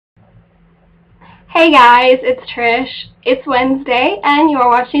Hey guys, it's Trish. It's Wednesday and you are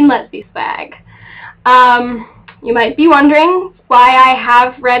watching lesbswag. You might be wondering why I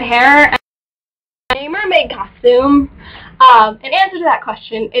have red hair and a mermaid costume. In answer to that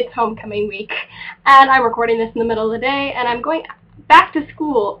question, it's homecoming week and I'm recording this in the middle of the day and I'm going back to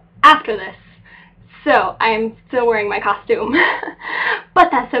school after this. So I'm still wearing my costume. But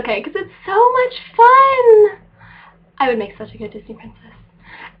that's okay because it's so much fun. I would make such a good Disney princess.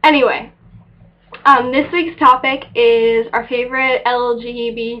 Anyway. This week's topic is our favorite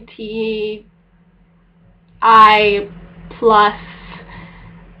LGBTI plus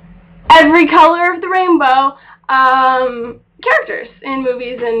every color of the rainbow characters in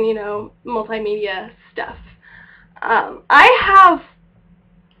movies and, you know, multimedia stuff. I have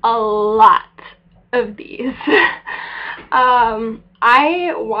a lot of these.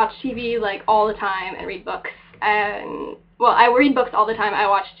 I watch TV like all the time and read books and well, I read books all the time. I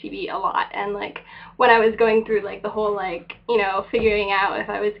watch TV a lot, and like when I was going through like the whole like, you know, figuring out if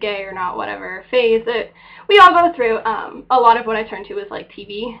I was gay or not, whatever phase that we all go through, a lot of what I turned to was like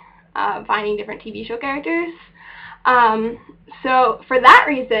TV, finding different TV show characters. So for that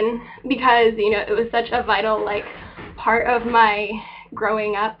reason, because, you know, it was such a vital like part of my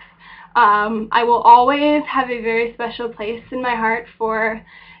growing up, I will always have a very special place in my heart for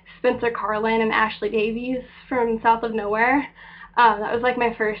Spencer Carlin and Ashley Davies from South of Nowhere. That was like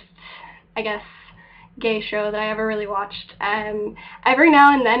my first, I guess, gay show that I ever really watched. And every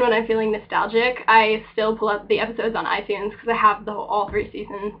now and then when I'm feeling nostalgic, I still pull up the episodes on iTunes because I have all 3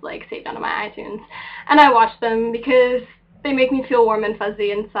 seasons like saved onto my iTunes. And I watch them because they make me feel warm and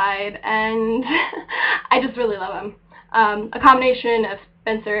fuzzy inside, and I just really love them. A combination of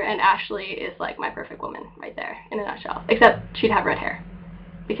Spencer and Ashley is like my perfect woman right there in a nutshell, except she'd have red hair,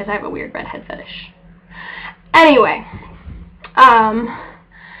 because I have a weird redhead fetish. Anyway,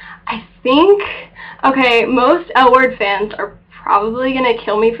 I think, okay, most L Word fans are probably going to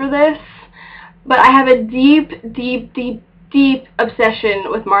kill me for this, but I have a deep, deep, deep, deep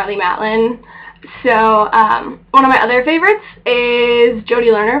obsession with Marlee Matlin. So, one of my other favorites is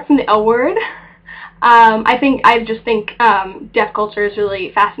Jodie Lerner from the L Word. I just think deaf culture is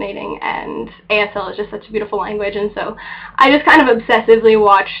really fascinating, and ASL is just such a beautiful language, and so I just kind of obsessively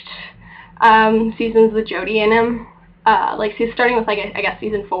watched seasons with Jodie in them, like starting with like I guess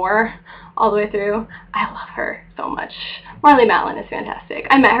season 4 all the way through. I love her so much. Marlee Matlin is fantastic.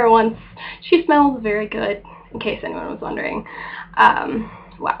 I met her once. She smells very good, in case anyone was wondering.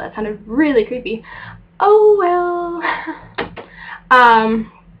 Wow, that sounded really creepy. Oh well.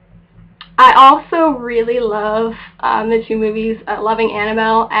 I also really love the 2 movies, Loving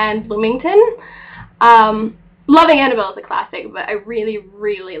Annabelle and Bloomington. Loving Annabelle is a classic, but I really,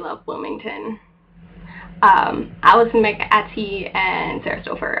 really love Bloomington. Alison McAtee and Sarah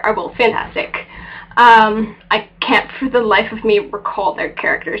Stouffer are both fantastic. I can't for the life of me recall their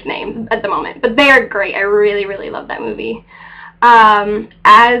characters' names at the moment, but they are great. I really, really love that movie.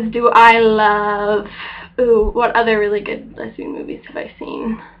 As do I love... Ooh, what other really good lesbian movies have I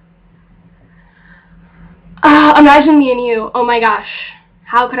seen? Imagine Me and You. Oh my gosh.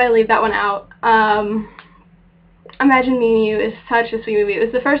 How could I leave that one out? Imagine Me and You is such a sweet movie. It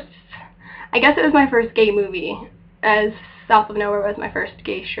was the first, I guess it was my first gay movie, as South of Nowhere was my first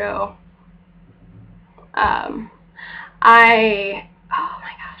gay show. Oh my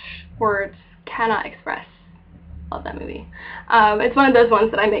gosh, words cannot express. Love that movie. It's one of those ones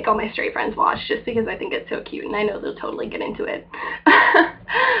that I make all my straight friends watch just because I think it's so cute and I know they'll totally get into it.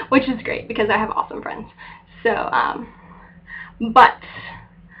 Which is great because I have awesome friends. So, but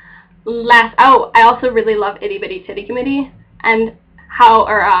I also really love Itty Bitty Titty Committee and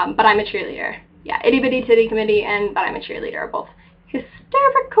But I'm a Cheerleader. Yeah, Itty Bitty Titty Committee and But I'm a Cheerleader are both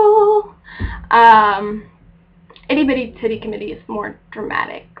hysterical. Itty Bitty Titty Committee is more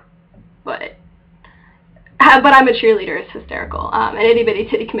dramatic, but I'm a Cheerleader is hysterical. And Itty Bitty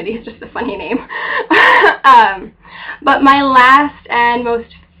Titty Committee is just a funny name. But my last and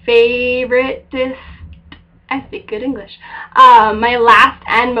most favorite I speak good English. My last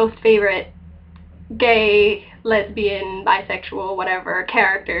and most favorite gay, lesbian, bisexual, whatever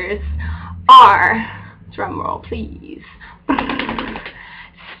characters are, drumroll please,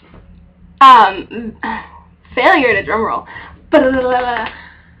 failure to drumroll,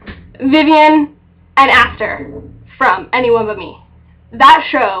 Vivian and Aster from Anyone But Me. That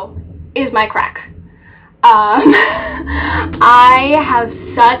show is my crack. I have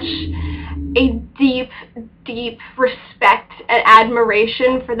such a deep, deep respect and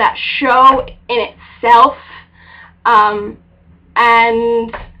admiration for that show in itself,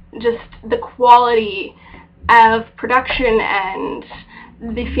 and just the quality of production and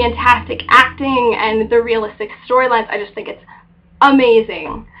the fantastic acting and the realistic storylines. I just think it's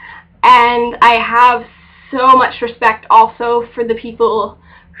amazing. And I have so much respect also for the people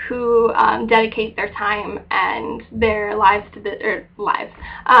who dedicate their time and their lives to their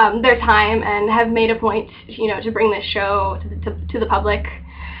time, and have made a point, you know, to bring this show to the public.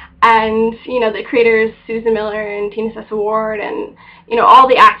 And, you know, the creators, Susan Miller and Tina Sessa Ward, and, you know, all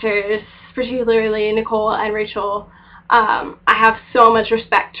the actors, particularly Nicole and Rachel, I have so much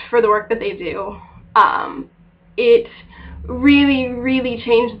respect for the work that they do. It really, really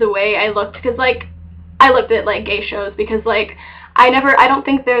changed the way I looked, because, like, I looked at, like, gay shows, because, like, I don't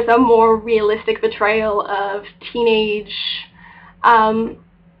think there's a more realistic portrayal of teenage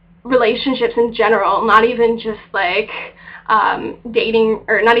relationships in general, not even just, like, dating,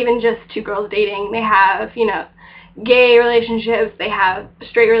 or not even just two girls dating. They have, you know, gay relationships, they have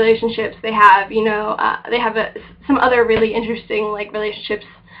straight relationships, they have, you know, they have some other really interesting, like, relationships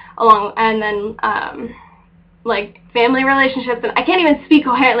along, and then, like, family relationships, and I can't even speak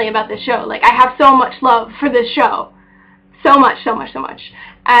coherently about this show. Like, I have so much love for this show. So much.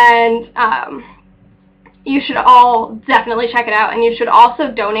 And, you should all definitely check it out, and you should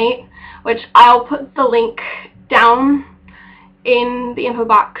also donate, which I'll put the link down in the info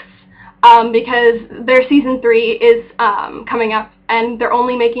box, because their season 3 is coming up, and they're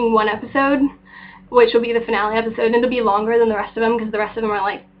only making one episode, which will be the finale episode, and it'll be longer than the rest of them, because the rest of them are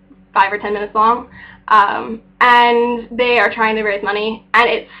like 5 or 10 minutes long, and they are trying to raise money, and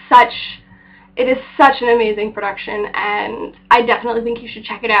it is such an amazing production, and I definitely think you should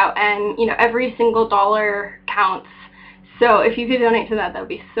check it out. And, you know, every single dollar counts, so if you could donate to that, that would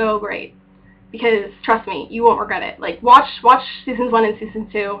be so great, because trust me, you won't regret it. Like, watch seasons 1 and season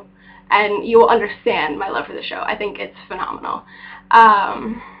 2, and you will understand my love for the show. I think it's phenomenal.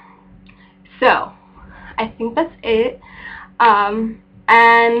 So I think that's it,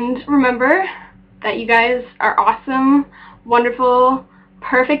 and remember that you guys are awesome, wonderful,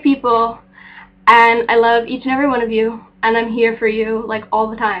 perfect people, and I love each and every one of you, and I'm here for you, like, all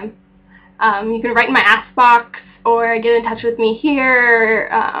the time. You can write in my Ask box, or get in touch with me here.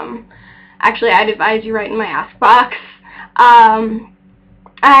 Actually, I'd advise you write in my Ask box.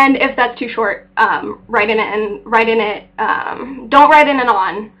 And if that's too short, write in it, don't write in it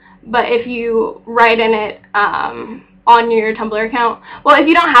on, but if you write in it, on your Tumblr account, well, if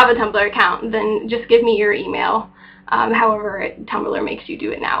you don't have a Tumblr account, then just give me your email. However, Tumblr makes you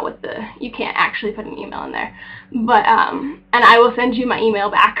do it now with you can't actually put an email in there, but, and I will send you my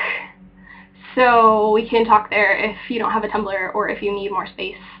email back, so we can talk there if you don't have a Tumblr, or if you need more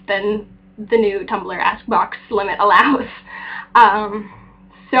space than the new Tumblr Ask box limit allows.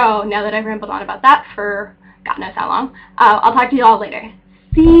 So now that I've rambled on about that for God knows how long, I'll talk to you all later.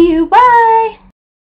 See you, bye!